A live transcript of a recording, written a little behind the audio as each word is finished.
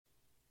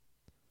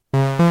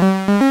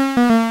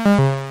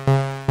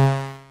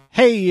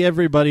Hey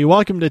everybody,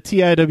 welcome to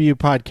TIW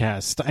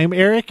Podcast. I'm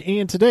Eric,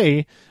 and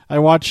today I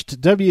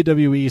watched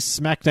WWE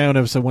SmackDown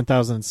episode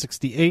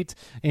 1068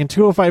 and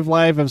 205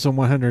 Live episode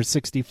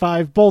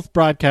 165, both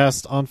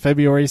broadcast on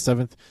February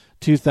 7th,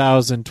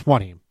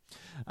 2020.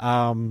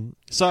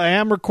 So I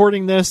am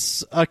recording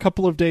this a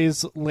couple of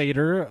days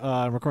later.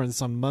 I'm recording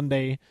this on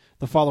Monday,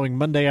 the following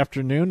Monday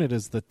afternoon. It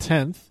is the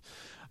 10th.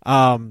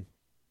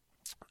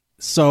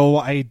 So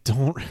I'm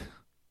going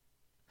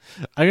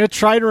to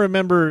try to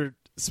remember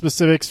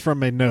specifics from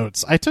my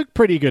notes. I took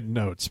pretty good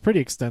notes, pretty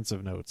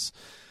extensive notes.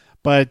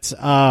 But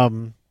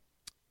the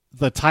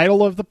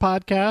title of the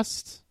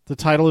podcast, the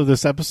title of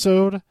this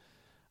episode,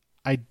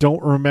 I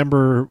don't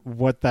remember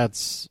what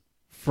that's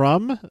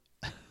from.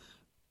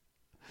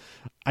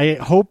 I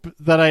hope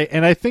that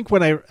I think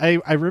when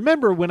I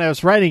remember when I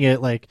was writing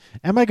it, like,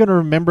 am I going to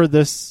remember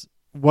this,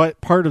 what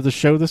part of the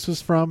show this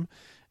was from?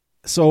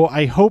 So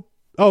I hope,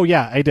 oh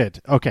yeah, I did.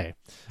 Okay.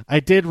 I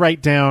did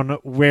write down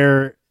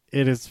where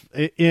it is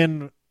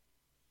in,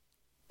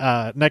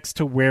 next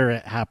to where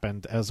it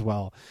happened as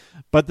well.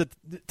 But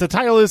the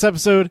title of this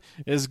episode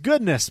is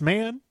Goodness,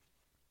 Man.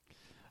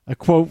 A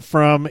quote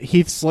from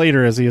Heath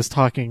Slater as he is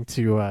talking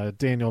to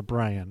Daniel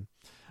Bryan.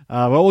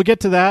 Well, we'll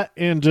get to that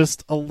in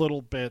just a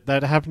little bit.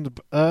 That happened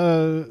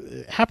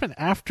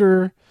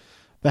after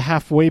the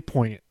halfway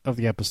point of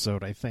the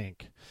episode, I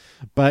think.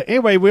 But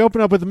anyway, we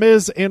open up with The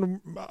Miz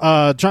and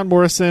John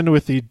Morrison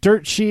with the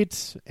dirt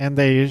sheet, and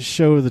they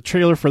show the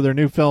trailer for their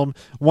new film,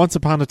 Once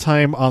Upon a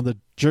Time on the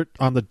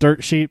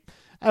Dirt Sheet.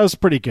 That was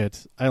pretty good.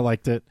 I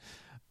liked it.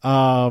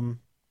 Let's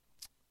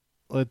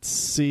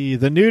see.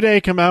 The New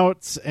Day come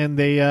out, and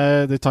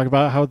they talk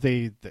about how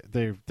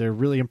they're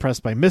really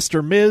impressed by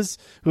Mr. Miz,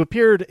 who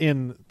appeared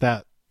in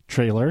that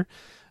trailer,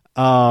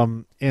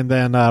 and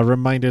then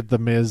reminded The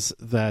Miz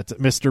that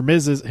Mr.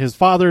 Miz is his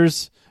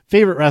father's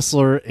favorite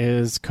wrestler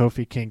is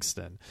Kofi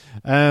Kingston.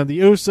 And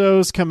the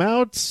Usos come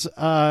out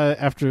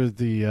after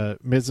the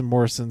Miz and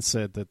Morrison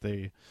said that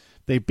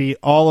they beat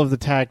all of the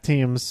tag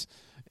teams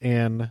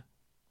on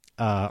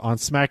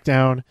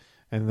SmackDown,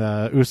 and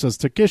the Usos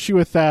took issue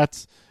with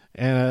that.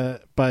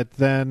 But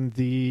then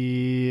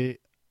the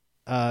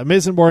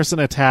Miz and Morrison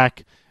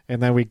attack,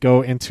 and then we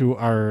go into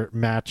our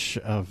match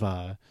of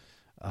the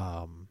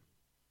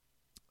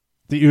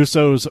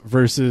Usos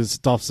versus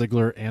Dolph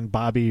Ziggler and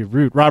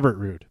Robert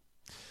Roode.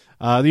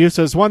 The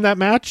Usos won that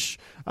match,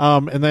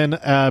 and then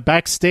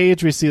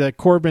backstage we see that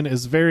Corbin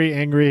is very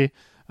angry,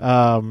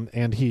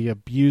 and he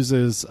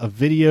abuses a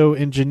video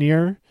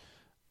engineer.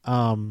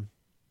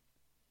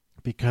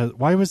 Because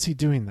why was he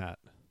doing that?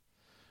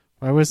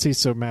 Why was he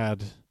so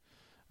mad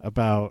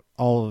about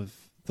all of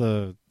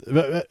the...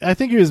 I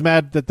think he was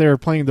mad that they were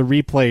playing the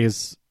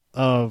replays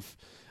of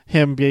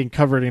him being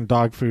covered in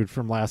dog food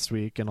from last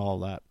week and all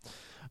that.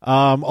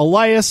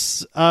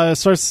 Elias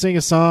starts to sing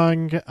a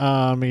song.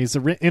 He's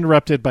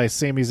interrupted by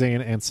Sami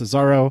Zayn and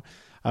Cesaro.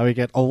 We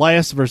get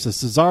Elias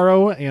versus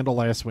Cesaro, and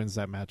Elias wins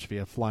that match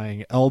via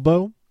flying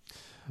elbow.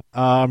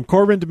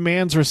 Corbin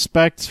demands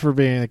respect for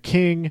being a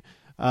king,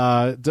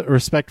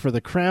 respect for the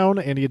crown,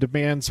 and he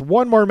demands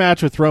one more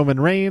match with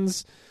Roman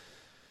Reigns.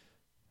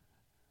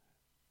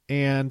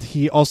 And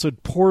he also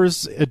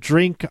pours a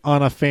drink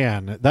on a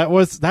fan. That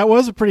was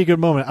a pretty good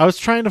moment. I was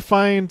trying to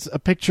find a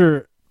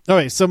picture.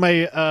 Okay, so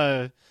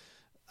my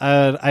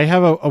I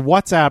have a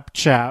WhatsApp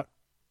chat.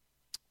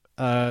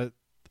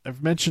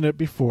 I've mentioned it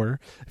before.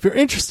 If you're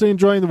interested in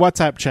joining the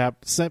WhatsApp chat,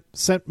 send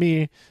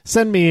me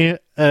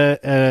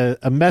a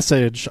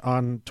message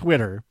on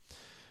Twitter,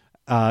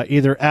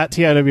 either at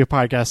TIW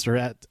Podcast or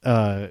at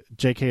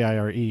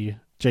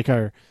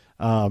JKIRE.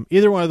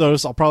 Either one of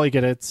those, I'll probably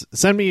get it.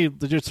 Send me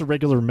just a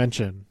regular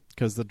mention,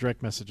 because the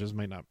direct messages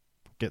might not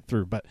get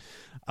through. But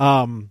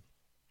I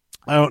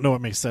don't know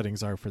what my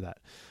settings are for that.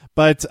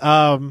 But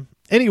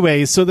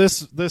anyway, so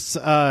this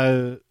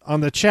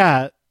on the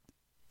chat,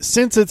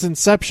 since its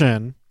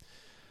inception,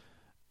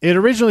 it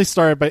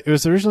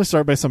was originally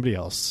started by somebody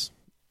else,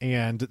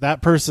 and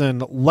that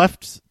person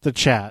left the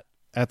chat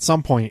at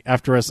some point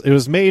after us. It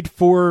was made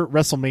for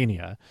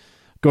WrestleMania,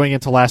 going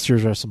into last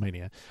year's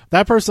WrestleMania.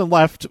 That person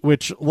left,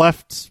 which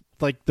left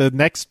like the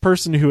next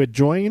person who had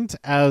joined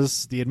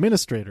as the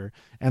administrator,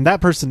 and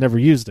that person never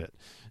used it.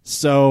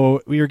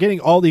 So we were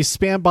getting all these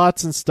spam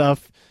bots and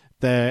stuff,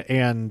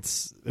 and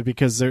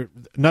because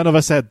none of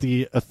us had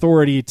the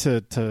authority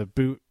to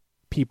boot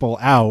people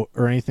out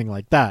or anything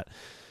like that.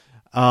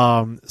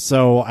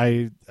 So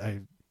I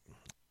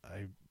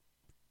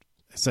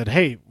said,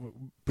 hey,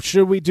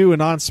 should we do a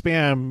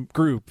non-spam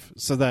group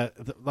so that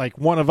like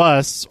one of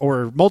us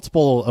or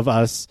multiple of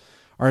us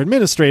are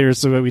administrators,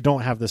 so that we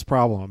don't have this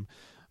problem?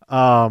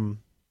 And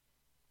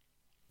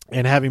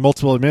having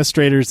multiple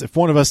administrators, if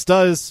one of us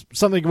does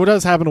something, what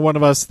does happen to one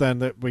of us, then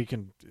that we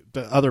can,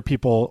 the other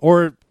people,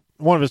 or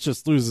one of us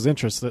just loses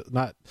interest,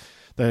 not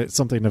that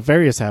something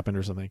nefarious happened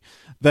or something,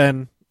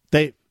 then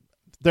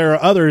there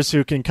are others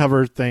who can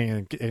cover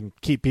things and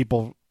keep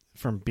people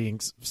from being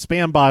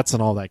spam bots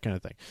and all that kind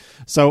of thing.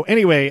 So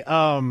anyway,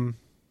 from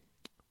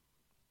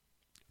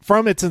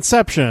its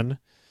inception,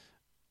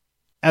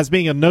 as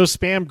being a no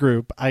spam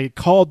group, I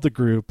called the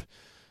group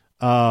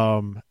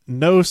no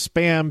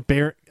spam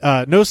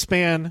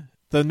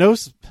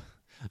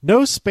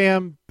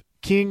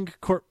King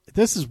Corp.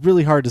 This is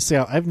really hard to say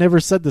out. I've never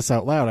said this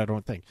out loud, I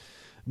don't think.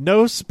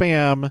 No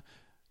spam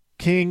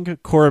King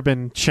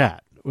Corbin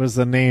chat was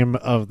the name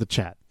of the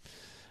chat.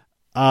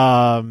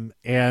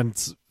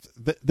 And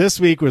this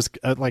week was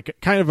like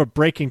kind of a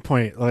breaking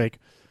point. Like,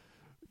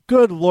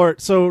 good Lord.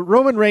 So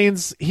Roman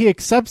Reigns, he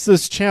accepts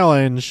this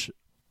challenge,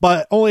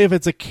 but only if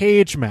it's a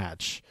cage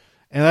match.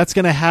 And that's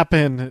going to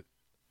happen.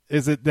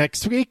 Is it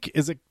next week?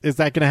 Is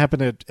that going to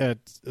happen at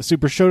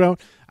Super Showdown?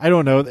 I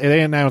don't know.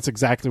 They announce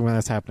exactly when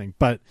that's happening,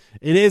 but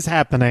it is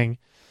happening.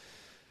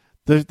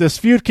 This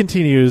feud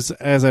continues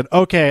as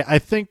I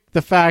think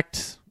the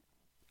fact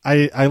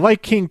I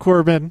like King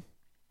Corbin,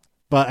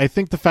 but I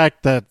think the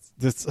fact that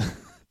this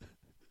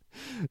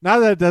not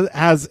that it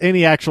has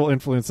any actual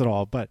influence at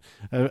all, but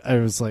I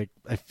was like,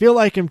 I feel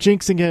like I'm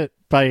jinxing it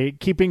by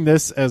keeping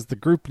this as the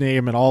group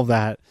name and all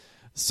that.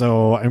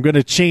 So I'm going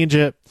to change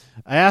it.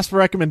 I asked for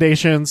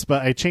recommendations,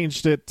 but I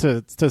changed it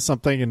to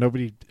something and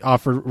nobody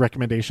offered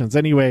recommendations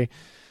anyway.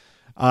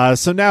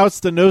 So now it's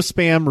the no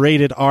spam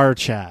rated R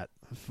chat.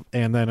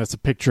 And then it's a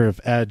picture of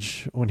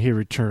Edge when he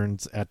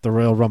returns at the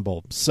Royal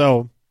Rumble.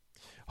 So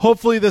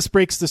hopefully this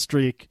breaks the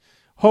streak.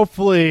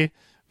 Hopefully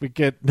we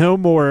get no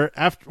more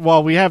after.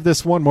 Well, we have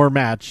this one more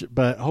match,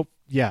 but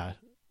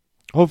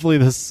hopefully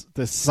this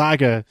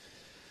saga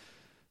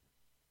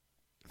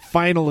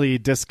finally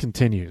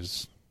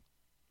discontinues.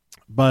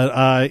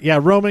 But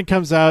Roman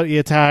comes out, he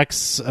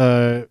attacks,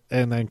 and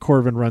then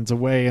Corbin runs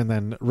away, and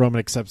then Roman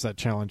accepts that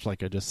challenge,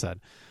 like I just said.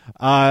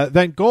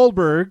 Then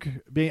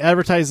Goldberg, being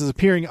advertised as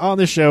appearing on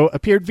the show,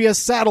 appeared via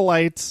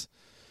satellite,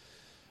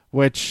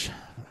 which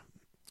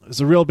is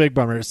a real big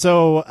bummer.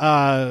 So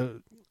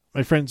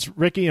my friends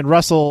Ricky and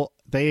Russell,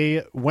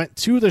 they went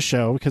to the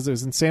show because it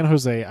was in San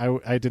Jose.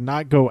 I did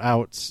not go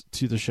out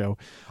to the show.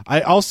 I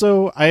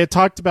had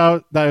talked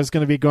about that I was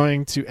going to be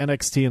going to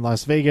NXT in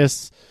Las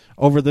Vegas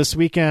over this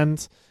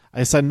weekend.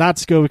 I said not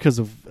to go because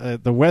of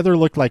the weather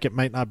looked like it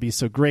might not be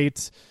so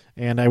great,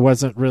 and I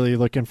wasn't really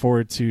looking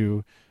forward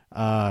to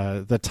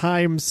the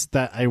times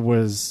that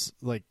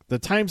the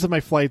times of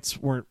my flights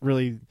weren't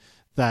really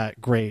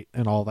that great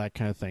and all that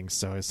kind of thing.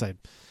 So I said,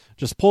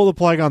 just pull the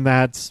plug on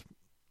that.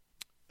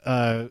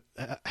 Had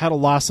a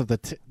loss of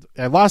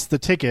I lost the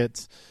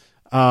ticket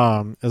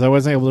as I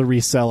wasn't able to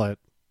resell it.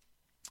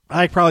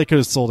 I probably could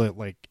have sold it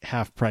like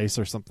half price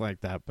or something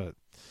like that, but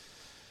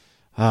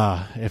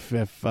I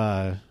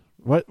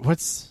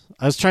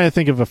was trying to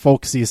think of a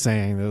folksy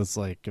saying that was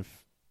like,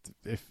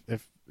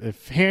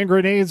 if hand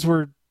grenades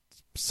were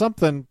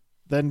something,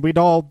 then we'd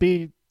all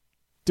be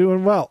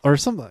doing well or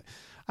something.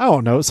 I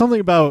don't know, something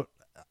about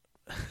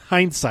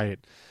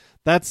hindsight.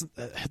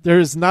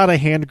 There's not a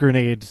hand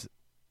grenade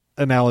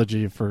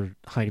analogy for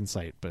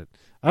hindsight, but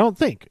I don't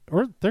think,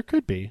 or there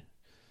could be.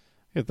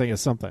 I could think of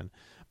something,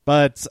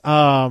 but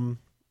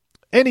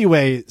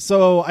anyway,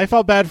 so I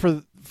felt bad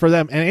for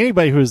them and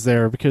anybody who was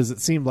there because it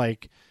seemed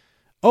like,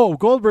 oh,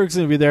 Goldberg's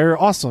going to be there.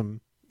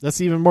 Awesome.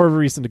 That's even more of a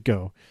reason to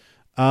go.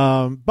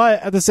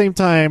 But at the same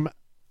time,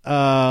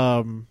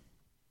 no,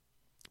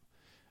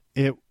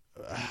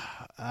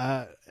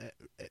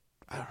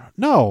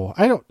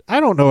 I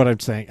don't know what I'm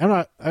saying.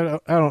 I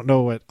don't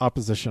know what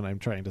opposition I'm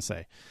trying to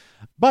say.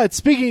 But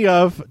speaking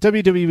of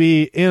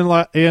WWE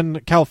in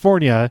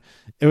California,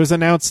 it was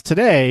announced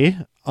today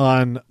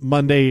on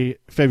Monday,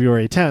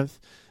 February 10th,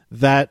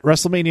 that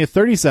WrestleMania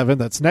 37,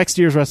 that's next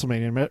year's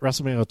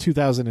WrestleMania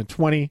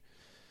 2020,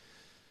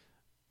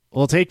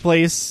 will take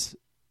place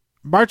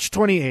March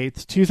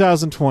 28th,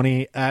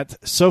 2020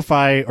 at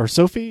SoFi or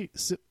Sophie?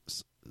 Is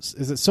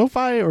it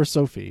SoFi or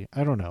Sophie?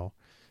 I don't know.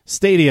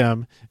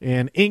 Stadium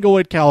in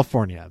Inglewood,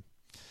 California,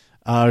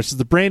 which is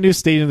the brand new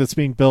stadium that's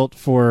being built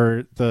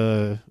for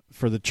the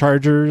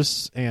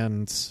Chargers.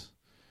 And is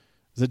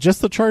it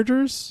just the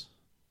Chargers?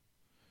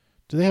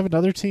 Do they have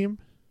another team?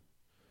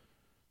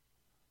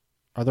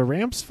 Are the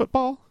Rams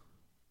football?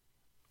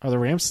 Are the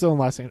Rams still in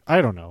Los Angeles?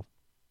 I don't know.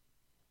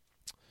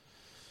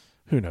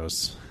 Who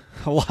knows?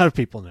 A lot of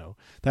people know.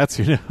 That's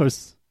who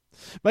knows.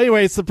 But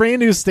anyway, it's the brand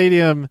new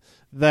stadium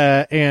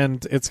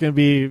and it's going to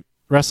be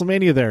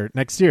WrestleMania there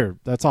next year.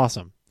 That's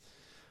awesome.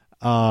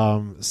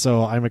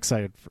 So I'm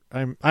excited.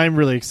 I'm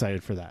really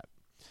excited for that.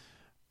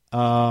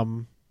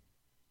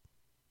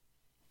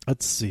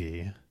 Let's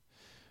see.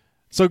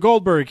 So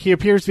Goldberg, he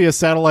appears via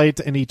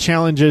satellite and he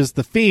challenges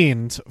The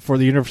Fiend for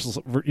the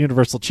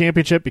Universal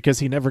Championship because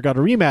he never got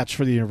a rematch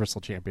for the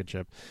Universal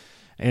Championship.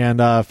 And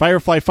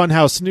Firefly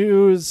Funhouse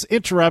News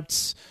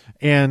interrupts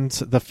and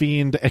The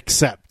Fiend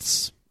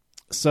accepts.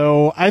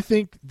 So I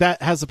think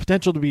that has the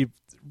potential to be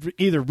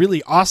either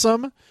really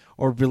awesome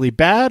or really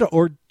bad,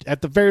 or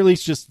at the very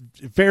least just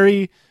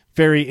very,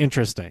 very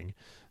interesting.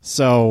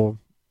 So,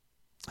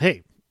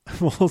 hey,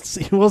 we'll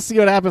see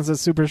what happens at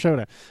Super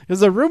Showdown.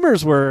 Because the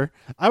rumors were,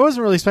 I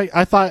wasn't really expecting.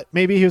 I thought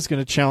maybe he was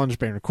going to challenge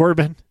Baron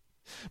Corbin.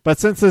 But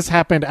since this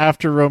happened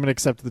after Roman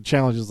accepted the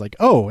challenge, it's like,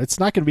 oh, it's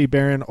not going to be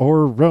Baron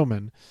or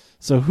Roman.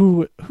 So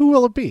who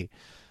will it be?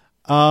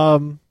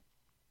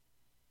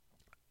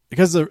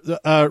 Because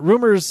the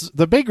rumors,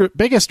 the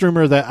biggest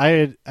rumor that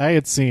I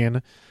had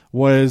seen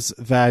was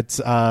that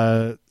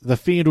the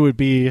Fiend would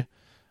be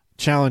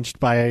challenged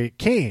by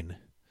Kane,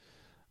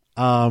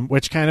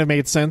 which kind of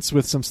made sense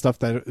with some stuff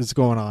that is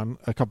going on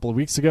a couple of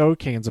weeks ago.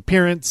 Kane's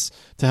appearance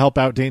to help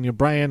out Daniel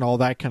Bryan, all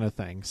that kind of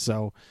thing.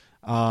 So,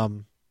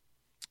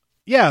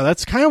 yeah,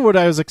 that's kind of what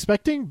I was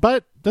expecting.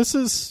 But this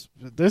is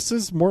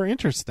more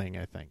interesting,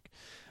 I think.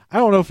 I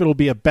don't know if it'll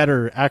be a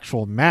better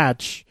actual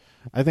match.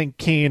 I think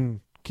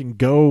Kane can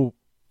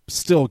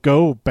still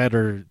go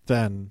better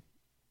than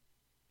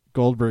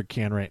Goldberg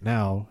can right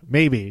now,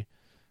 maybe.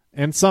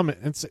 And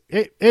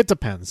it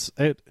depends.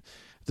 It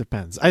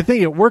depends. I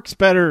think it works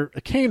better.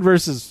 Kane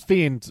versus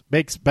Fiend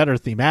makes better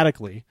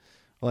thematically,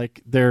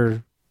 like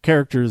they're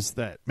characters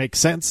that make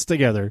sense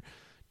together.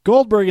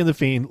 Goldberg and the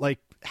Fiend, like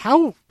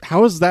how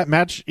is that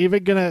match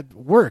even gonna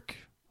work?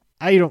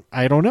 I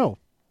don't know.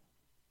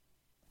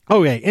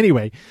 Okay,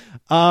 anyway,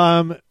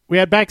 we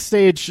had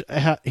backstage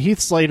Heath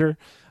Slater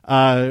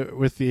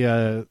with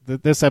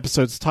this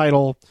episode's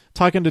title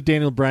talking to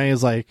Daniel Bryan.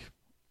 Is like,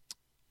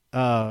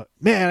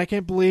 man, I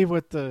can't believe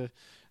what the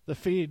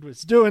Fiend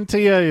was doing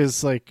to you.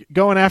 Is like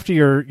going after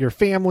your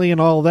family and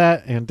all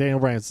that. And Daniel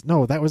Bryan's,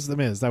 no, that was the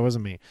Miz, that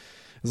wasn't me.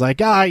 It's like,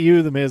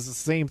 you, the Miz, the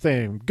same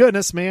thing.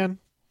 Goodness, man,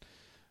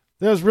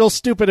 that was real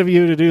stupid of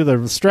you to do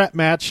the strap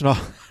match and all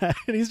that.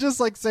 And he's just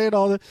like saying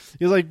all that.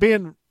 He's like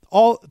being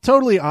all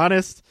totally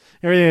honest.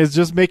 Everything is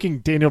just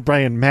making Daniel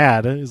Bryan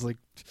mad. He's like,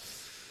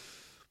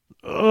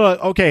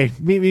 okay,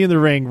 meet me in the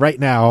ring right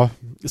now.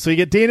 So you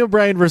get Daniel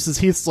Bryan versus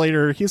Heath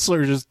Slater. Heath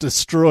Slater just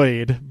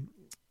destroyed,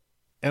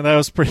 and that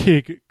was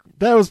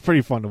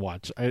pretty fun to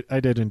watch. I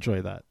did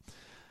enjoy that.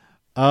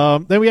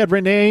 Then we had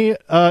Renee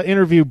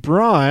interview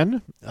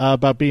Braun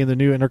about being the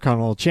new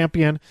Intercontinental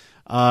Champion.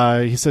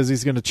 He says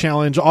he's going to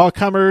challenge all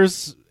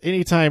comers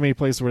anytime, any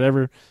place,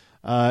 whatever.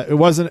 It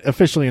wasn't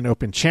officially an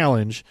open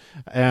challenge,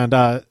 and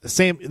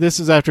this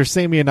is after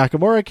Sami and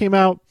Nakamura came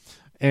out,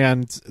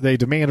 and they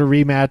demand a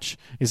rematch.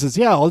 He says,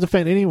 "Yeah, I'll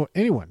defend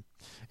anyone,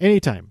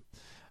 anytime."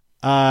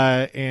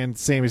 And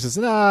Sami says,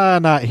 "Nah,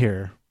 not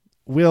here.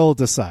 We'll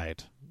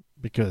decide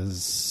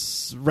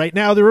because right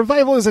now the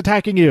Revival is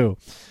attacking you."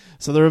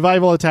 So the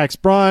Revival attacks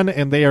Braun,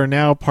 and they are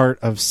now part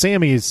of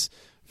Sami's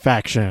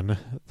faction.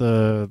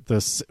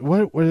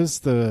 What is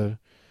the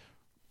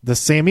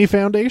Sami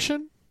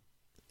Foundation?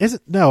 Is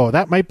it? No,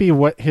 that might be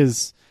what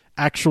his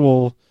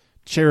actual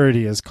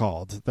charity is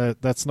called.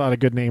 That's not a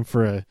good name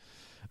for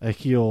a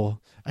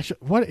heel.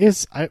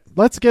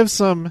 Let's give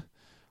some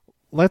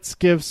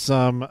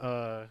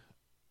a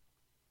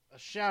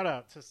shout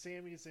out to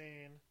Sami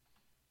Zayn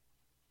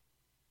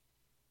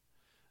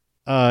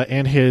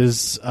and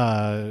his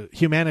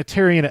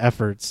humanitarian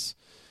efforts.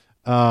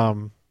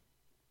 Let's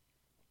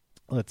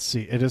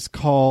see. It is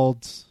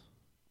called.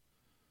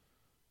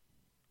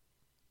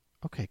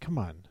 Okay, come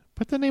on.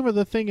 Put the name of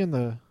the thing in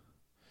the...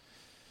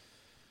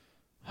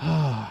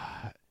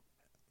 I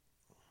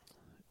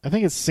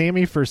think it's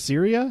Sami for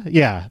Syria?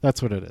 Yeah,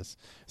 that's what it is.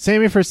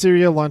 Sami for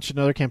Syria launched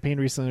another campaign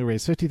recently to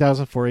raise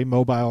 $50,000 for a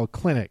mobile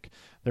clinic.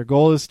 Their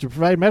goal is to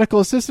provide medical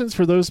assistance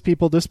for those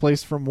people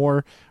displaced from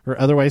war or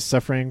otherwise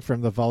suffering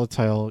from the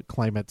volatile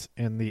climate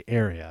in the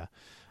area.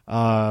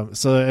 So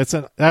that's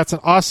an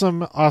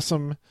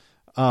awesome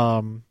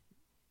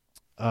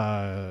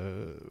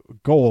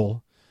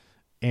goal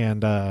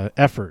and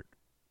effort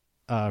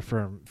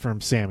from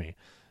Sami.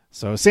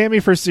 So Sami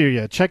for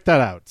Syria, check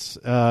that out.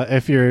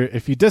 If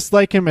you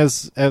dislike him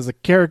as a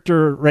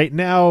character right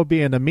now,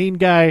 being a mean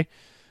guy,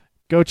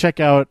 go check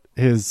out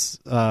his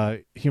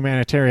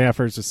humanitarian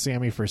efforts with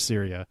Sami for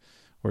Syria,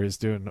 where he's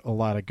doing a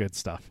lot of good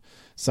stuff.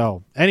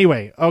 So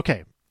anyway,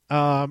 okay,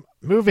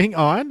 moving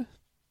on.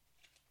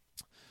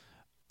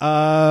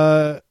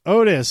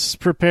 Otis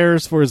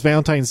prepares for his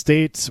Valentine's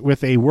date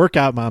with a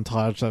workout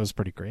montage. That was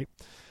pretty great.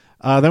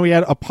 Then we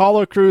had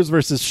Apollo Crews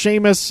versus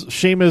Sheamus.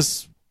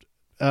 Sheamus,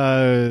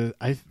 I'm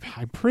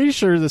pretty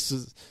sure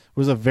this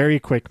was a very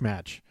quick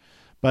match,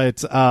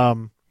 but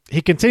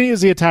he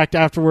continues the attack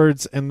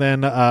afterwards, and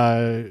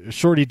then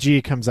Shorty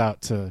G comes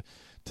out to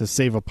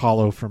save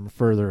Apollo from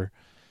further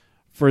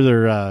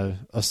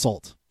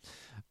assault.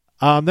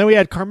 Then we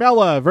had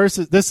Carmella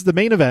versus. This is the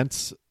main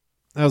event.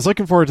 I was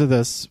looking forward to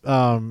this.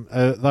 I thought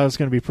it was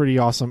going to be pretty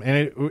awesome,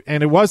 and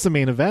it was the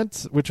main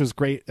event, which was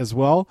great as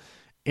well.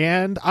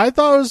 And I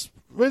thought it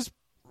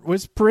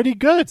was pretty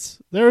good.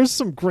 There was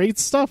some great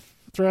stuff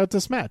throughout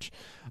this match.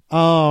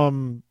 I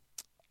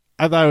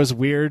thought it was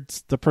weird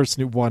the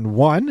person who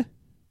won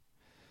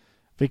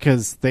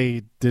because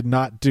they did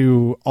not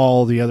do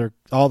all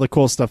the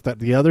cool stuff that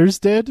the others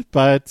did,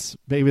 but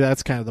maybe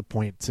that's kind of the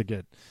point to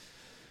get.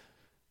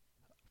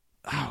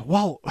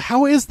 Well,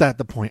 how is that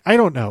the point? I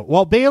don't know.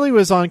 Well, Bayley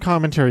was on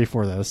commentary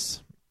for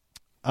this.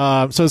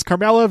 So it's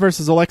Carmella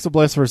versus Alexa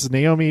Bliss versus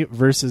Naomi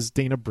versus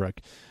Dana Brooke.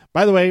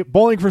 By the way,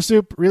 Bowling for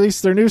Soup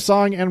released their new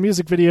song and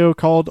music video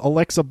called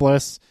Alexa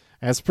Bliss.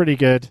 It's pretty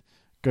good.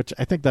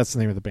 I think that's the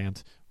name of the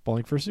band,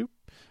 Bowling for Soup.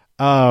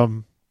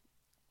 Go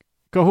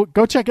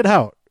check it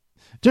out.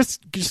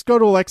 Just go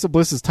to Alexa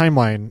Bliss's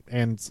timeline,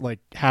 and like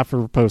half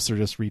her posts are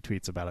just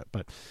retweets about it.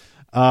 But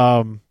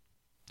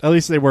at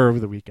least they were over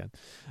the weekend.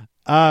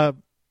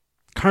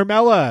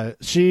 Carmella,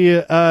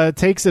 she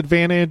takes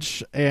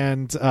advantage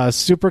and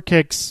super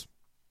kicks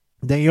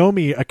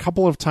Naomi a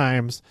couple of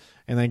times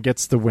and then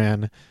gets the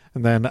win.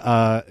 And then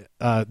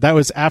that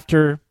was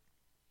after.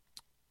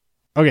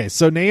 Okay,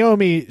 so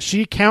Naomi,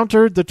 she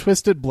countered the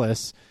Twisted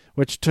Bliss,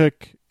 which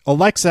took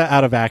Alexa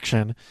out of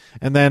action.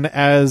 And then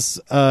as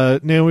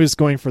Naomi was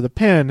going for the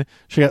pin,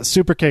 she got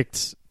super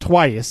kicked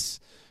twice.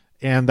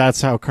 And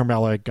that's how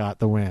Carmella got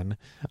the win.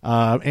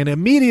 And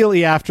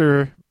immediately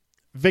after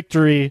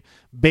victory,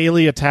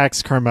 Bayley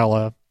attacks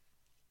Carmella.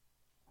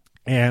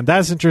 And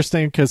that's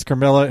interesting because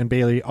Carmella and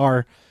Bayley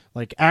are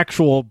like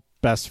actual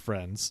best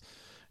friends.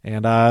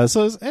 And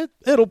so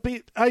it'll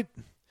be...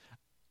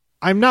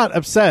 I'm not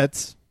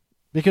upset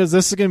because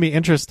this is going to be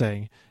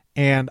interesting.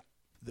 And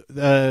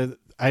I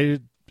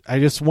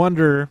just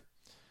wonder,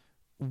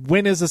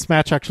 when is this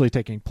match actually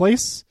taking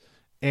place?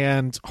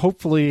 And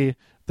hopefully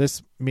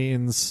this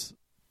means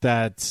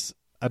that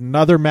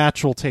another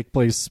match will take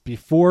place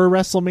before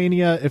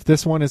WrestleMania, if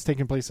this one is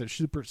taking place at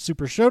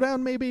Super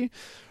Showdown maybe,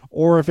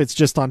 or if it's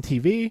just on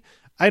TV.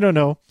 I don't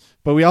know.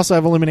 But we also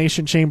have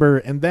Elimination Chamber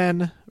and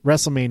then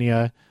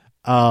WrestleMania.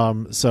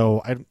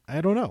 So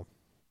I don't know.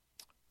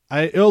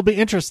 It'll be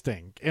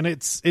interesting, and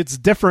it's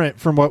different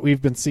from what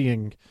we've been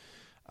seeing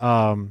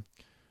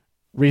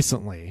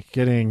recently.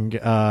 Getting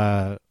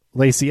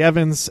Lacey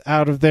Evans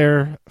out of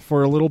there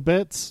for a little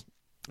bit,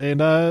 and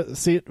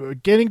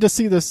getting to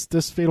see this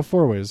Fatal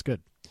 4-Way is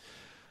good.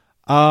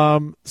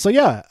 So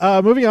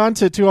yeah, moving on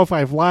to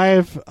 205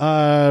 Live.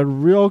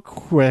 Real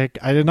quick,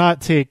 I did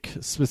not take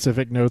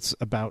specific notes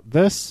about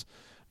this,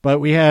 but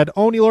we had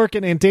Oney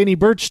Lorcan and Danny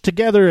Burch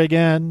together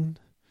again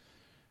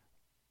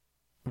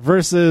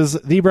versus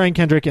the Brian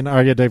Kendrick and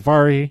Arya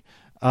Daivari.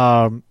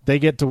 They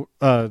get to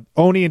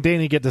Oney and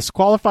Danny get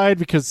disqualified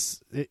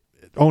because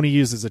Oney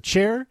uses a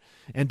chair,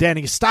 and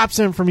Danny stops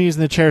him from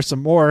using the chair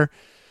some more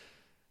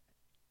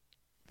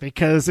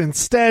because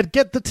instead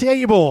get the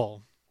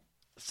table.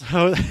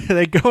 So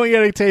they go and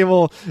get a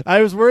table.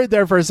 I was worried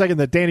there for a second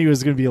that Danny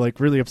was going to be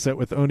like really upset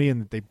with Oney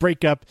and they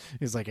break up.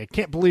 He's like, I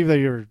can't believe that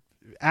you're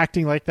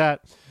acting like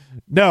that.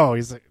 No,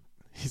 he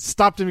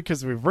stopped him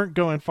because we weren't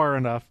going far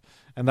enough,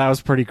 and that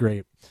was pretty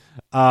great.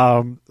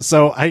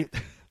 So I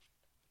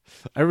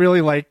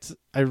really liked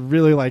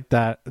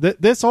that.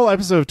 This whole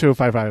episode of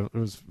 205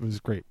 was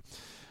great.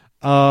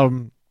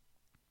 Well,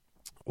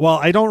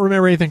 I don't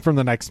remember anything from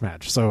the next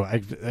match, so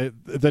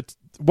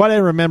what I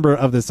remember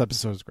of this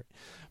episode is great.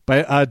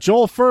 But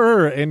Joel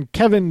Furr and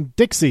Kevin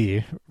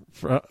Dixie,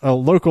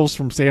 locals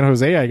from San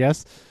Jose, I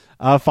guess,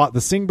 fought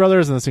the Singh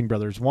brothers, and the Singh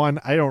brothers won.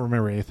 I don't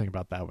remember anything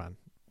about that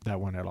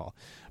one at all.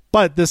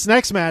 But this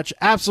next match,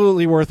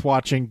 absolutely worth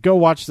watching. Go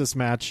watch this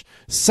match.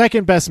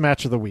 Second best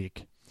match of the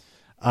week.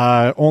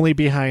 Only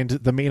behind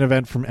the main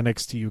event from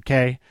NXT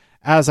UK.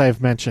 As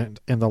I've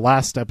mentioned in the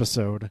last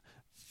episode,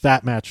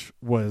 that match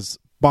was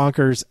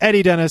bonkers.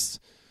 Eddie Dennis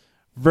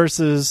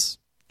versus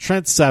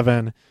Trent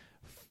Seven.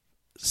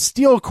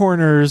 Steel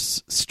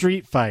Corners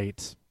street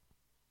fight.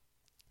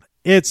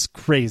 It's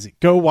crazy.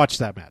 Go watch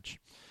that match.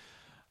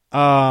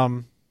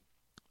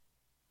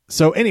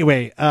 So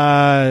anyway,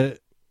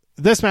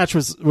 this match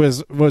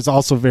was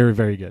also very,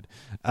 very good.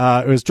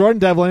 It was Jordan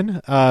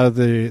Devlin,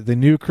 the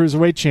new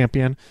Cruiserweight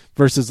champion,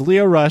 versus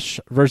Lio Rush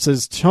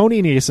versus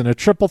Tony Nese, a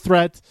triple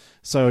threat.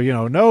 So,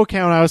 no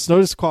countouts,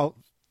 no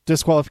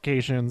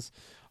disqualifications,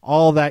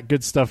 all that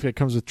good stuff that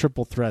comes with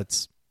triple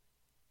threats.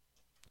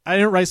 I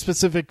didn't write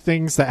specific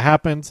things that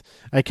happened.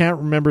 I can't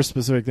remember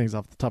specific things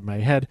off the top of my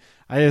head.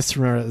 I just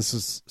remember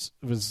this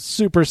was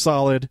super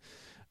solid.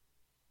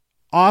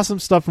 Awesome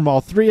stuff from all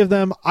three of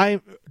them.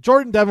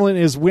 Jordan Devlin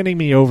is winning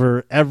me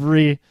over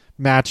every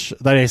match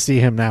that I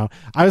see him now.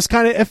 I was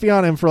kind of iffy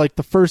on him for like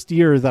the first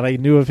year that I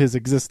knew of his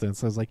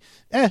existence. I was like,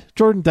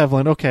 Jordan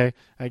Devlin, okay,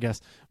 I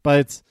guess.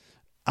 But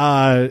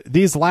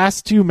these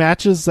last two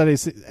matches that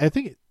I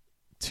think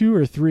 2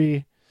 or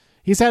 3,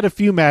 he's had a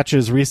few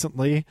matches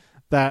recently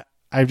that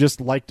I've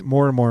just liked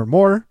more and more and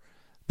more.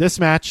 This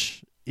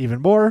match, even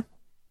more.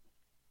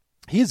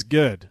 He's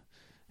good.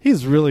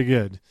 He's really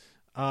good.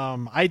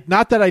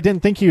 Not that I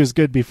didn't think he was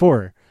good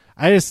before.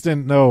 I just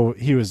didn't know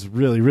he was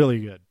really, really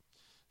good.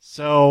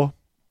 So,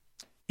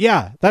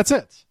 yeah, that's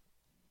it.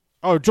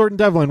 Oh, Jordan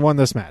Devlin won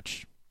this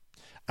match.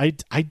 I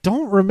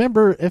don't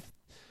remember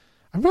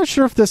I'm not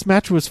sure if this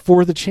match was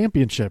for the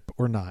championship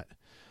or not.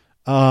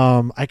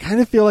 I kind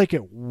of feel like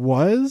it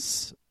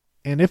was.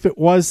 And if it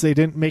was, they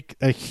didn't make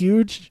a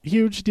huge,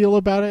 huge deal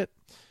about it.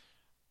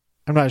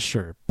 I'm not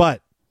sure.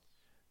 But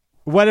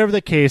whatever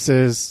the case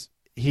is,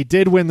 he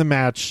did win the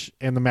match,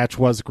 and the match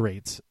was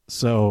great.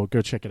 So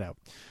go check it out.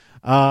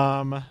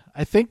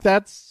 I think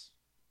that's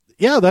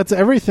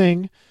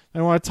everything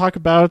I want to talk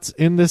about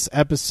in this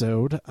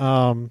episode.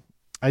 I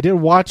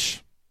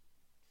watched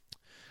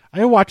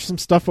some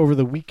stuff over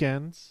the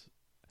weekend,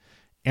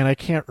 and I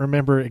can't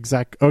remember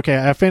Okay,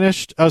 I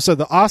finished. Oh, so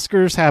the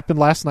Oscars happened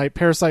last night.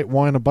 Parasite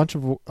won a bunch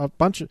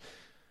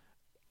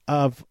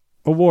of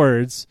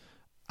awards.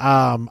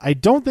 I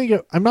don't think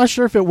I'm not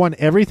sure if it won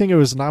everything it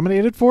was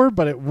nominated for,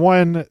 but it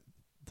won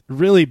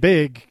really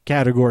big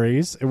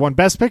categories. It won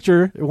Best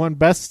Picture. It won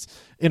Best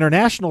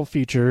International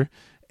Feature.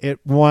 It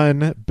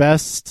won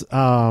Best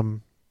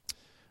Original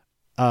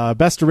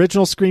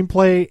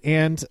Screenplay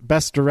and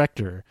Best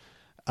Director.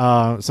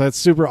 So that's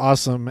super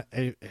awesome.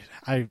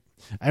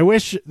 I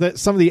wish that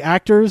some of the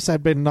actors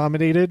had been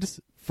nominated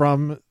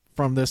from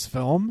this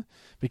film,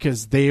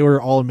 because they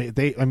were all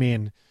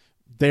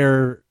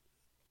they're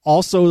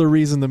also the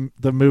reason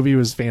the movie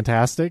was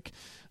fantastic.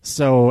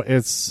 So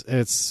it's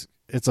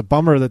a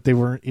bummer that they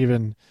weren't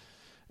even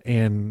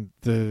in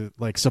the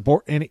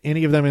support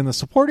any of them in the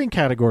supporting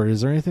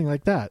categories or anything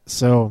like that.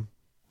 So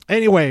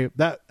anyway,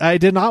 that I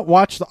did not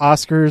watch the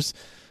Oscars,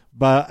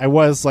 but I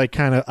was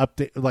kind of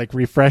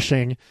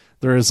refreshing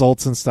the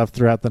results and stuff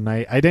throughout the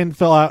night. I didn't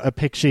fill out a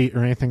pick sheet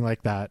or anything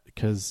like that,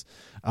 because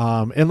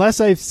unless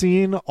I've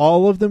seen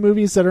all of the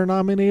movies that are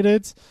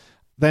nominated,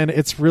 then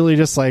it's really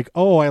just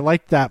oh, I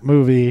like that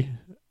movie.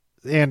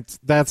 And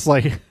that's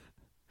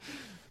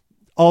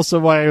also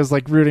why I was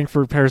rooting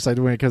for Parasite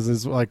to win, because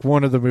it's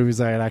one of the movies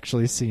I had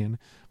actually seen.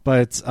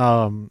 But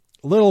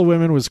Little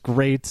Women was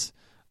great.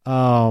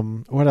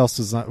 What else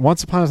was that?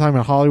 Once Upon a Time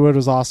in Hollywood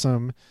was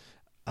awesome.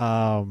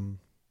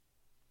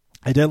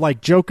 I did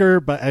like Joker,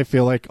 but I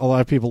feel like a lot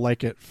of people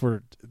like it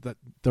for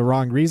the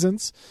wrong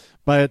reasons.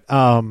 But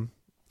it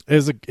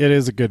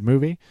is a good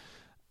movie.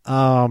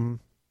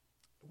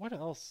 What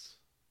else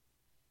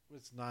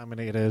was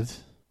nominated?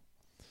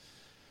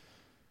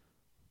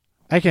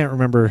 I can't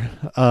remember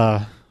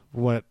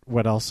what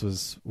else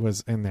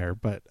was in there,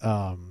 but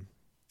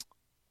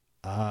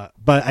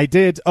I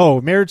did. Oh,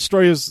 Marriage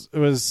Story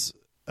was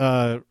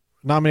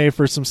nominated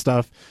for some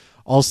stuff.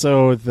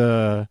 Also,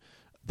 The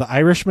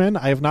Irishman.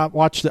 I have not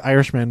watched The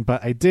Irishman,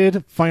 but I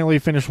did finally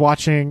finish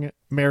watching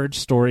Marriage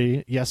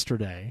Story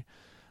yesterday.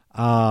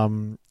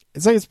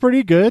 It's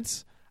pretty good.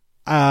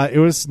 It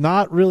was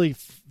not really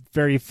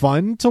very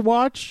fun to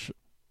watch,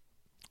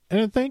 I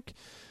don't think.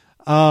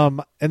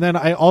 And then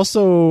I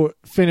also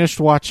finished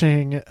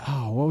watching.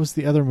 Oh, what was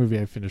the other movie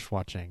I finished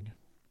watching?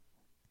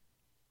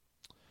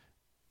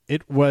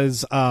 It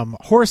was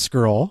Horse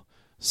Girl,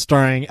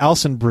 starring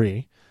Alison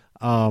Brie.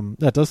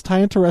 That does tie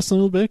into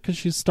wrestling a little bit because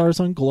she stars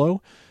on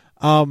Glow.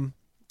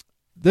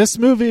 This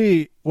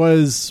movie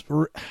was,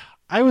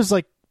 it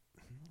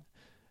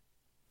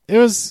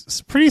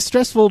was pretty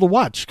stressful to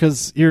watch,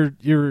 because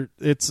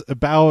it's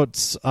about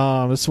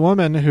this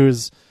woman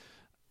who's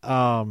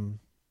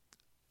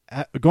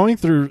going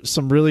through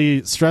some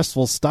really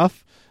stressful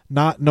stuff,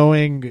 not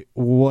knowing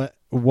what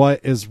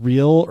is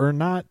real or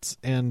not,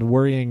 and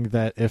worrying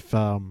that if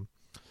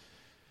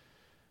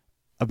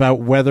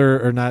about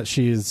whether or not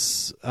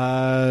she's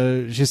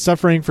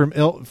suffering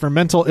from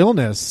mental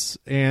illness,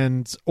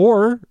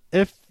 or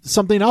if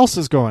something else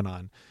is going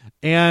on.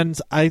 And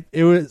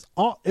it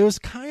was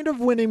kind of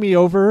winning me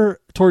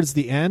over towards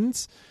the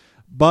end,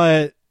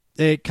 but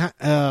I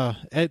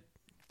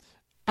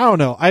don't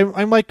know.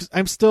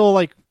 I'm still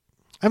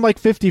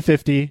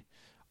 50-50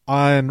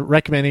 on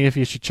recommending if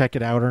you should check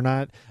it out or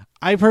not.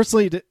 I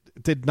personally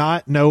did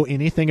not know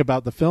anything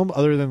about the film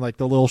other than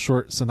the little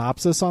short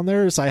synopsis on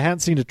there, so I hadn't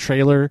seen a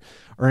trailer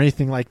or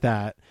anything like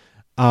that.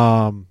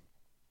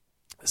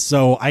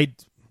 So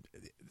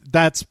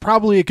that's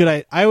probably a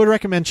good. I would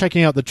recommend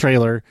checking out the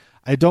trailer.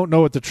 I don't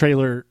know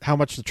how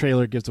much the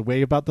trailer gives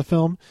away about the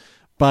film,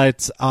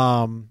 but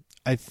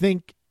I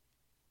think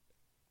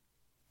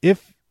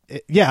if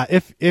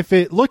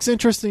it looks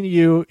interesting to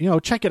you,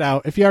 check it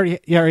out. If you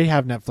already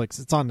have Netflix,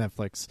 it's on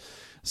Netflix.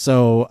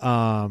 So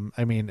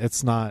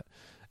it's not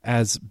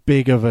as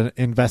big of an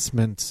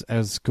investment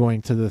as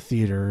going to the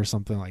theater or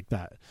something like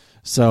that.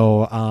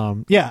 So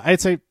I'd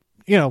say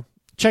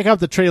check out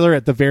the trailer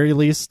at the very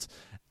least.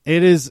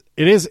 It is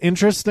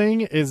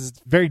interesting.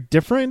 It's very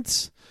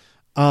different.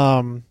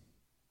 There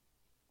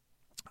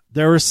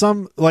were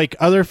some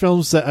other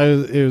films that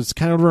it was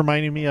kind of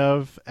reminding me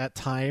of at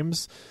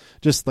times,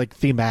 just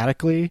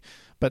thematically,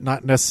 but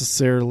not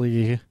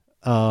necessarily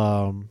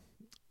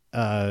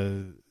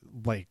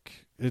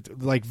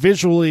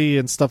visually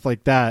and stuff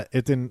like that.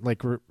 It didn't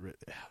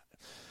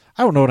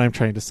I don't know what I'm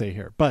trying to say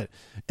here, but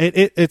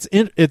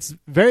it's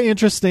very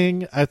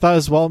interesting. I thought it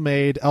was well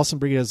made. Alison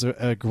Brie does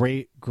a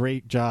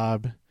great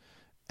job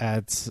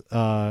at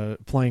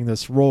playing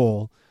this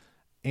role,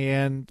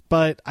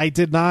 but I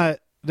did not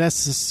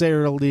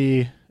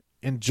necessarily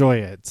enjoy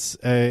it.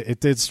 It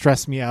did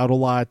stress me out a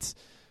lot,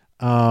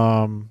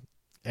 and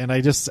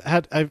I just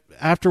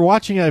after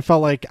watching it, I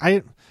felt like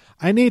I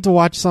need to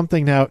watch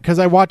something now, because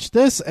I watched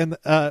this and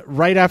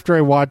right after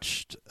I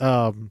watched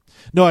I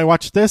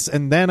watched this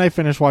and then I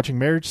finished watching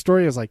Marriage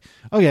Story. I was like,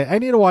 okay, I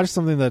need to watch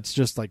something that's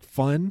just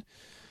fun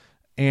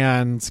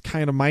and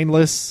kind of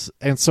mindless.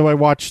 And so I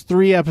watched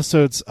 3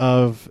 episodes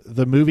of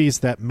The Movies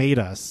That Made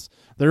Us.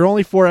 There are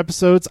only 4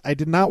 episodes. I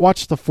did not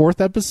watch the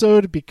 4th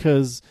episode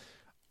because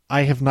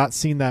I have not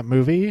seen that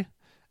movie.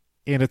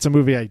 and it's a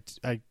movie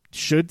I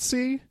should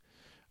see,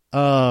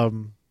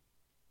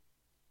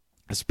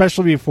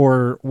 especially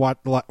before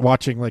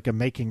watching like a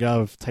making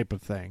of type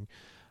of thing.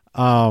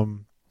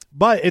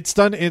 But it's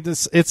done in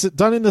this. It's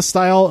done in the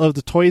style of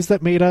The Toys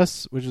That Made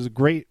Us, which is a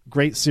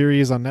great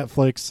series on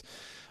Netflix.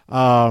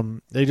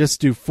 They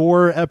just do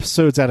 4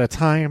 episodes at a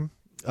time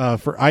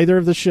for either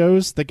of the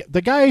shows.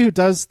 The guy who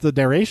does the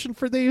narration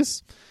for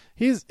these,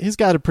 he's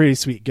got a pretty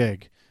sweet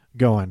gig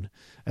going.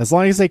 As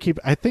long as they keep,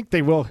 I think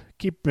they will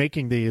keep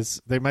making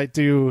these. They might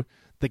do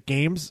the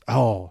games.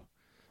 Oh,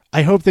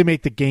 I hope they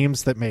make The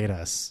Games That Made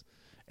Us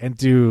and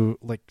do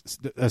like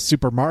a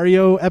Super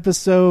Mario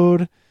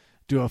episode.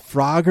 Do a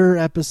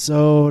Frogger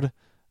episode.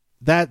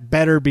 That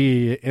better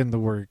be in the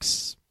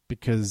works,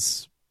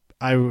 because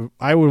I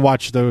would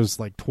watch those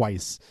like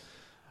twice.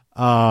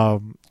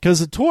 Because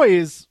the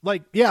toys,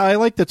 like, yeah, I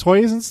like the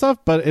toys and stuff,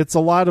 but it's a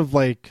lot of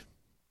like,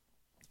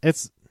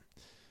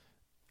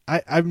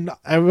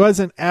 I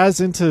wasn't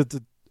as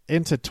into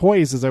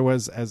toys as I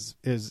was as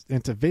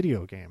into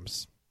video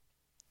games.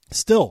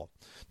 Still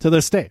to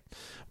this day,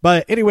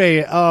 but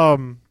anyway,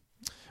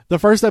 the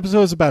first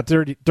episode is about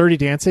Dirty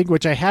Dancing,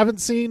 which I haven't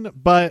seen,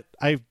 but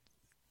I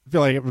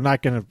feel like I'm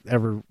not going to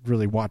ever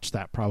really watch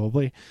that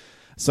probably.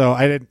 So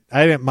I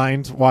didn't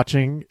mind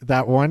watching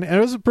that one, and it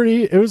was a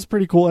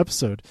pretty cool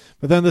episode.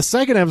 But then the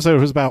second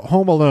episode was about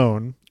Home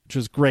Alone, which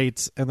was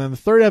great, and then the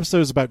third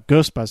episode is about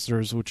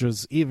Ghostbusters, which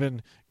was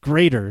even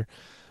greater.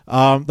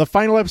 The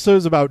final episode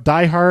is about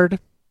Die Hard,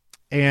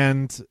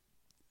 and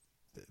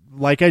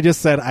like I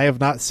just said, I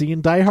have not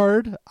seen Die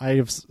Hard.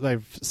 I've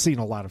seen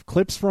a lot of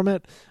clips from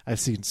it.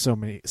 I've seen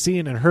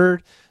and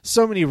heard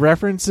so many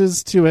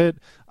references to it.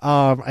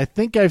 I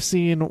think I've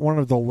seen one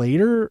of the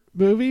later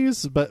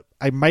movies, but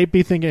I might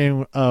be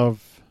thinking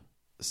of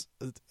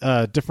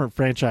a different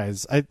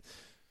franchise. I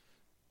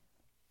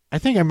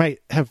think I might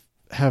have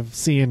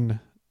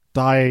seen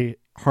Die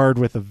Hard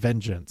with a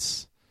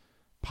Vengeance,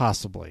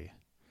 possibly.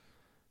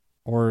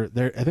 Or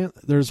I think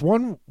there's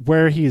one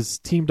where he's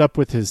teamed up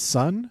with his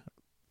son.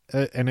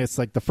 And it's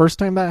like the first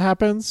time that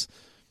happens,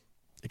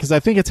 because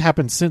I think it's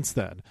happened since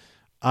then.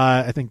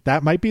 I think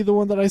that might be the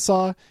one that I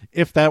saw.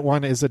 If that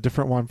one is a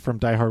different one from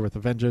Die Hard with a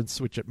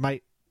Vengeance, which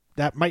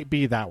that might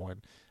be that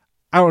one.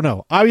 I don't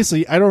know.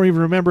 Obviously, I don't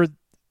even remember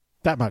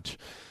that much.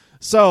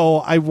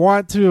 So I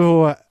don't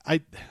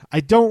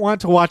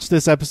want to watch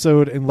this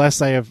episode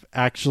unless I have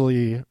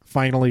actually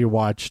finally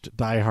watched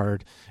Die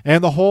Hard.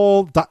 And the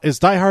whole, is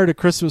Die Hard a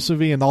Christmas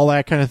movie and all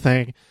that kind of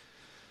thing?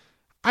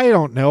 I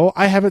don't know.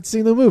 I haven't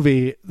seen the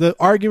movie. The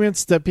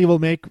arguments that people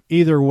make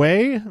either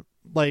way,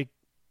 like,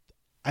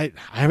 I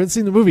haven't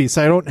seen the movie,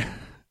 so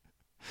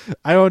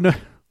I don't know.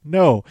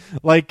 No,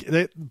 like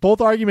both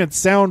arguments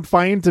sound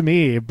fine to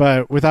me,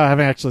 but without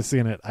having actually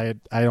seen it, I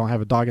don't have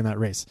a dog in that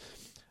race.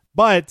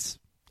 But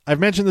I've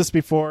mentioned this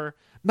before.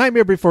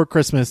 Nightmare Before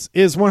Christmas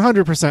is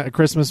 100% a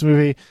Christmas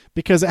movie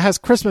because it has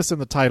Christmas in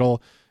the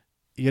title.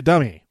 You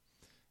dummy.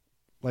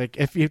 Like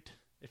if you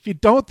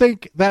don't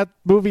think that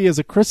movie is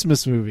a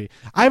Christmas movie,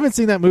 I haven't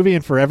seen that movie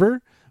in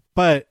forever,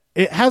 but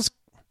it has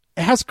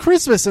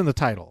Christmas in the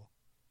title.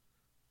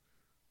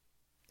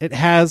 It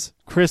has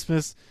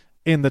Christmas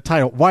in the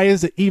title. Why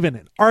is it even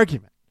an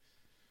argument?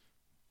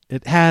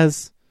 It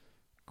has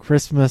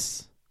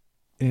Christmas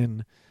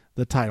in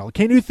the title.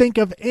 Can you think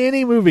of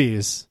any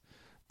movies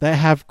that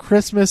have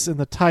Christmas in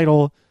the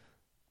title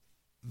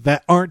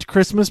that aren't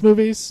Christmas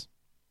movies?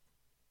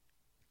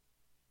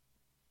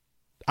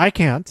 I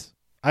can't.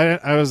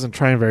 I wasn't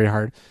trying very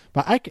hard,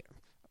 but I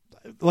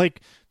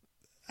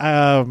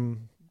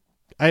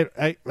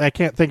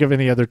can't think of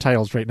any other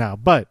titles right now,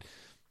 but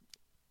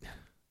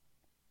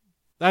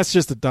that's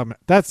a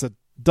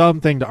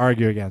dumb thing to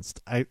argue against,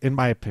 in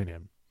my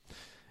opinion.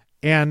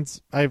 And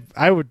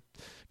I would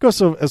go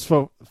so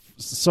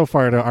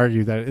far to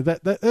argue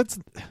that's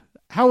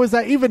how is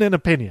that even an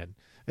opinion?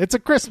 It's a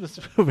Christmas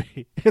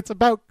movie. It's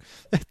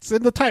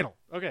in the title.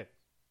 Okay.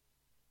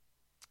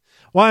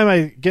 Why am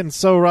I getting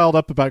so riled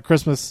up about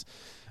Christmas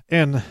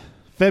in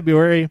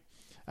February?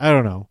 I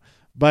don't know.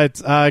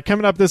 But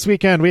coming up this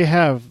weekend, we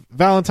have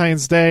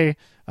Valentine's Day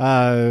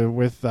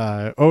with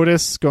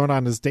Otis going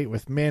on his date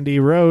with Mandy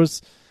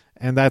Rose,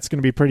 and that's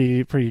going to be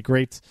pretty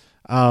great.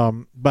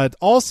 But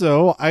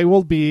also, I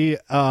will be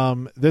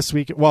this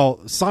week.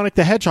 Well, Sonic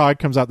the Hedgehog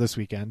comes out this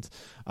weekend.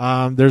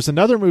 There's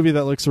another movie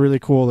that looks really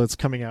cool that's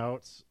coming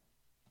out.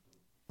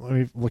 Let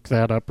me look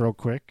that up real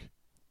quick.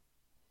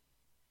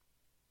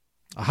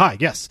 Aha,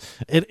 yes.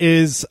 It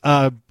is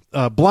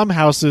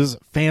Blumhouse's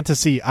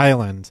Fantasy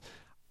Island.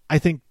 I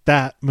think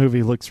that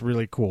movie looks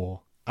really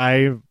cool.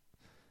 I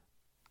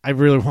do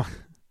really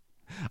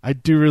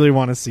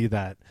want to see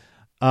that.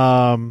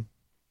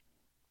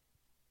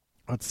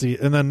 Let's see.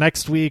 And then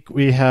next week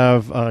we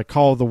have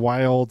Call of the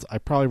Wild. I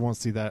probably won't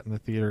see that in the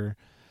theater.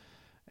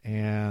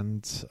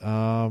 And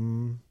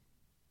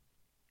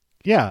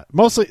yeah,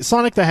 mostly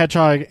Sonic the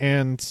Hedgehog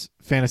and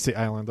Fantasy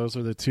Island. Those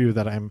are the two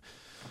that I'm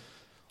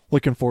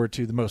looking forward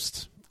to the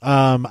most.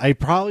 I'm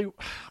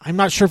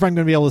not sure if I'm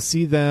going to be able to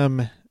see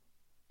them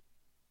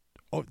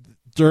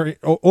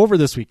over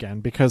this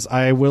weekend, because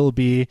I will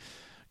be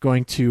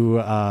going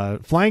to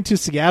flying to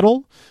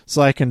Seattle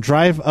so I can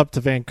drive up to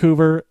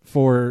Vancouver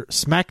for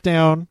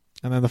SmackDown,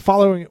 and then the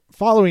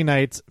following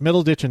night,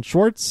 Middleditch and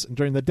Schwartz, and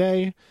during the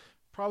day,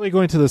 probably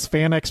going to this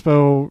Fan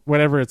Expo,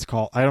 whatever it's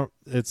called.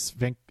 Is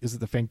it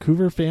the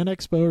Vancouver Fan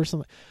Expo or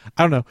something?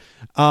 I don't know.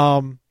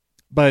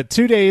 But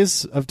 2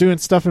 days of doing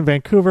stuff in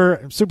Vancouver.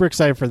 I'm super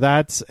excited for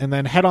that. And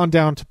then head on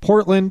down to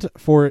Portland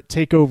for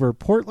TakeOver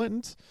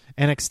Portland,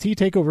 NXT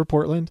TakeOver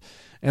Portland.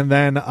 And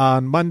then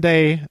on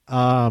Monday,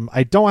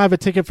 I don't have a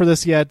ticket for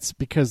this yet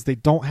because they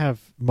don't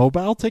have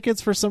mobile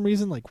tickets for some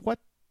reason. Like, what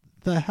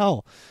the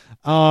hell?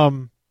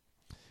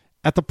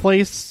 At the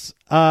place,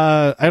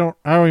 I don't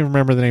even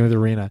remember the name of the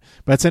arena,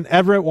 but it's in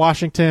Everett,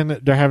 Washington.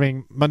 They're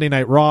having Monday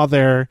Night Raw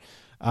there.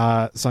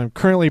 So I'm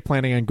currently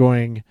planning on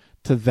going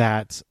to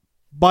that,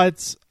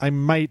 but I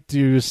might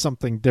do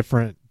something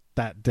different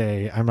that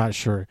day. I'm not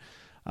sure.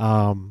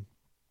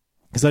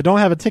 Because I don't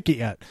have a ticket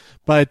yet,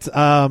 but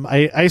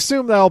I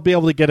assume that I'll be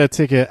able to get a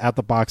ticket at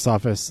the box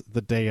office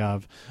the day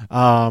of.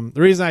 The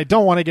reason I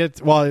don't want to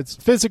get, well, it's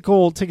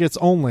physical tickets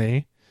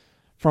only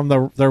from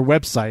their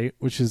website,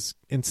 which is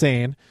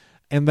insane,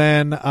 and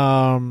then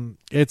and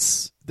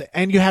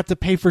you have to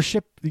pay for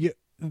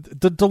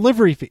the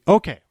delivery fee.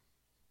 Okay,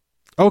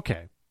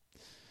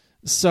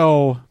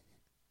 so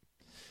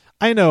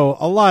I know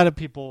a lot of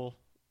people.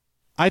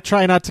 I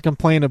try not to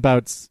complain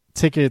about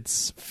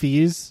tickets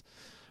fees.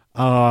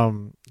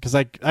 Because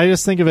I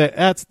just think of it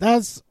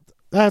that's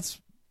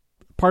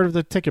part of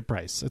the ticket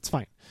price. It's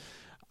fine.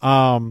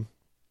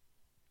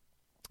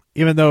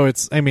 Even though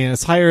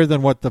it's higher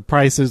than what the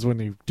price is when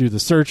you do the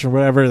search or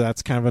whatever.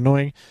 That's kind of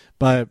annoying,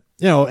 but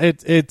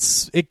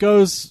it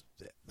goes.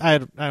 I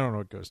don't know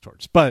what it goes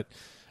towards, but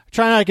I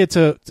try not to get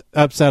too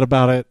upset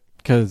about it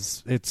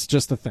because it's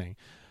just a thing.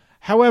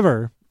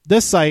 However,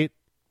 this site,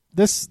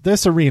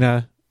 this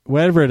arena,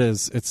 whatever it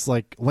is, it's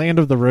like Land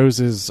of the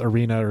Roses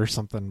Arena or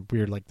something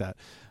weird like that.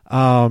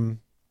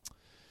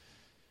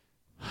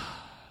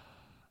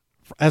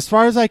 As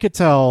far as I could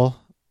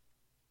tell,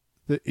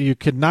 you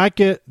could not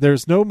get.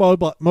 There's no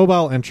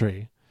mobile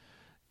entry,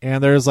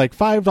 and there's like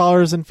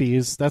 $5 in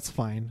fees. That's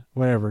fine,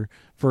 whatever,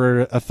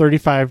 for a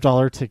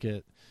 $35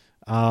 ticket,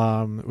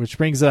 which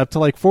brings it up to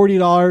like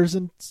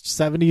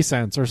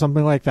 $40.70 or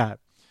something like that.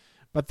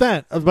 But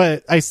I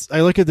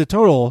look at the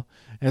total.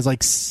 And it's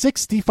like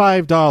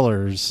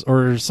 $65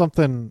 or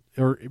something,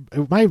 or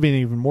it might have been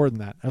even more than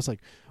that. I was like,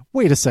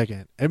 wait a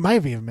second. It might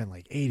have even been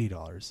like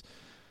 $80.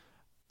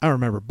 I don't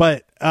remember.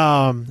 But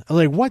I'm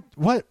like,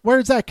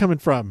 where's that coming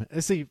from? I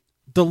see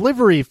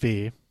delivery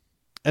fee.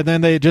 And then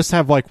they just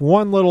have like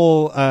one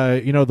little,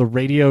 the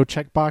radio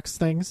checkbox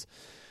things.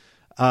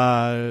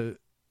 It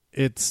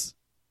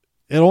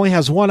only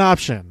has one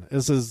option.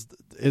 This is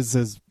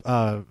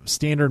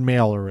standard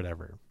mail or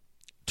whatever.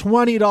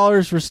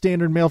 $20 for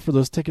standard mail for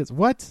those tickets.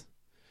 What?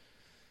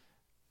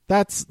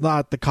 That's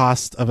not the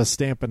cost of a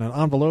stamp in an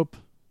envelope,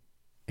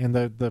 and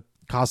the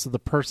cost of the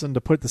person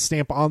to put the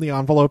stamp on the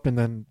envelope and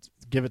then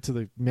give it to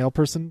the mail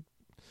person.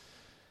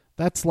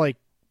 That's like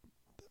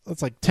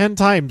 10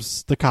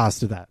 times the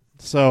cost of that.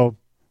 So,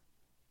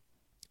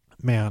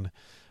 man,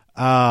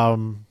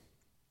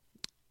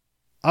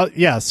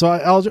 So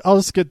I'll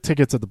just get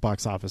tickets at the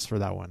box office for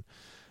that one.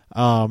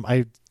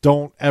 I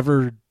don't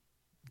ever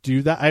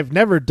do that. I've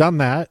never done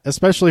that,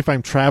 especially if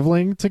I'm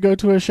traveling to go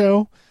to a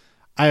show.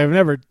 I have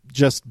never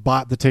just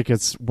bought the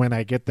tickets when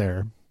I get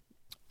there.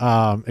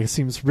 It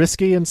seems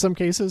risky in some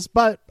cases,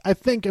 but I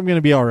think I'm going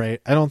to be all right.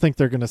 I don't think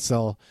they're going to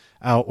sell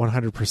out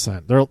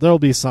 100%. There'll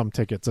be some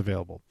tickets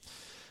available.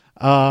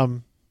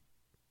 I'm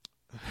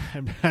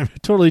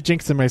totally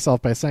jinxing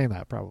myself by saying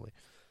that, probably.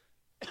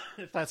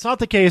 If that's not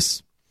the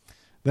case,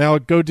 then I'll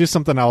go do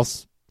something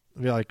else.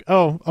 I'll be like,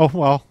 oh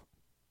well.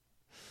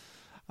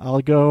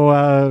 I'll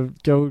go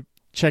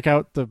check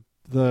out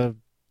the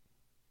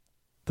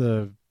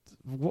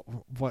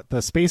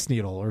Space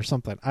Needle or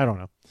something. I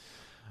don't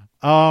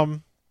know.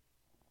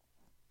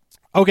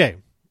 Okay,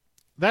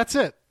 that's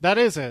it. That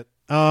is it.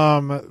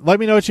 Let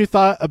me know what you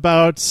thought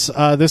about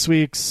this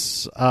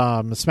week's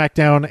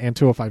SmackDown and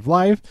 205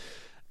 Live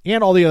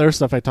and all the other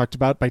stuff I talked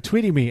about by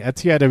tweeting me at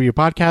TIW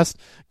Podcast.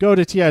 Go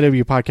to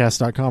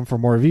TIWpodcast.com for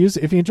more reviews.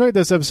 If you enjoyed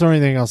this episode or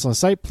anything else on the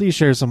site, please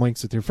share some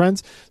links with your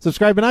friends.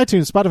 Subscribe on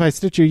iTunes, Spotify,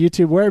 Stitcher,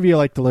 YouTube, wherever you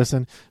like to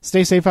listen.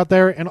 Stay safe out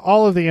there in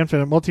all of the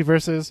infinite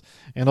multiverses,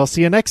 and I'll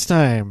see you next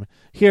time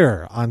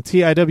here on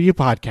TIW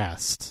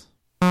Podcast.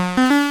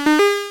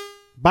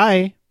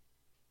 Bye.